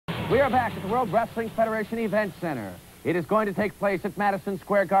We are back at the World Wrestling Federation Event Center. It is going to take place at Madison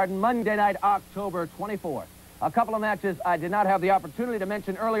Square Garden Monday night, October 24th. A couple of matches I did not have the opportunity to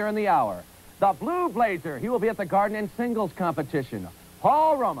mention earlier in the hour. The Blue Blazer, he will be at the Garden in singles competition.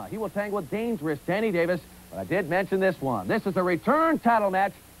 Paul Roma, he will tangle with dangerous Danny Davis, but I did mention this one. This is a return title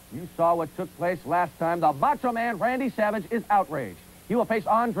match. You saw what took place last time. The Macho Man, Randy Savage, is outraged. He will face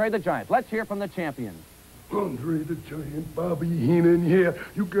Andre the Giant. Let's hear from the champion. Andre the Giant, Bobby Heenan, yeah,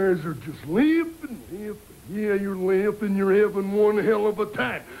 you guys are just laughing. Yeah, you're laughing, you're having one hell of a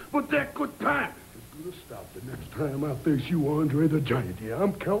time. But that good time is gonna stop the next time I face you, Andre the Giant. Yeah,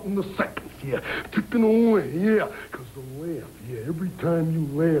 I'm counting the seconds, yeah, ticking away, yeah. Because the laugh, yeah, every time you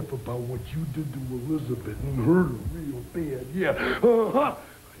laugh about what you did to Elizabeth and hurt her real bad, yeah, the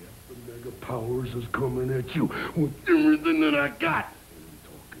mega powers is coming at you with everything that I got.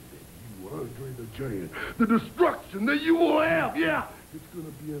 Andre the Giant, the destruction that you will have, yeah. It's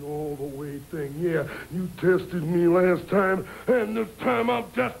gonna be an all-the-way thing, yeah. You tested me last time, and this time I'm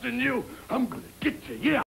testing you. I'm gonna get you, yeah.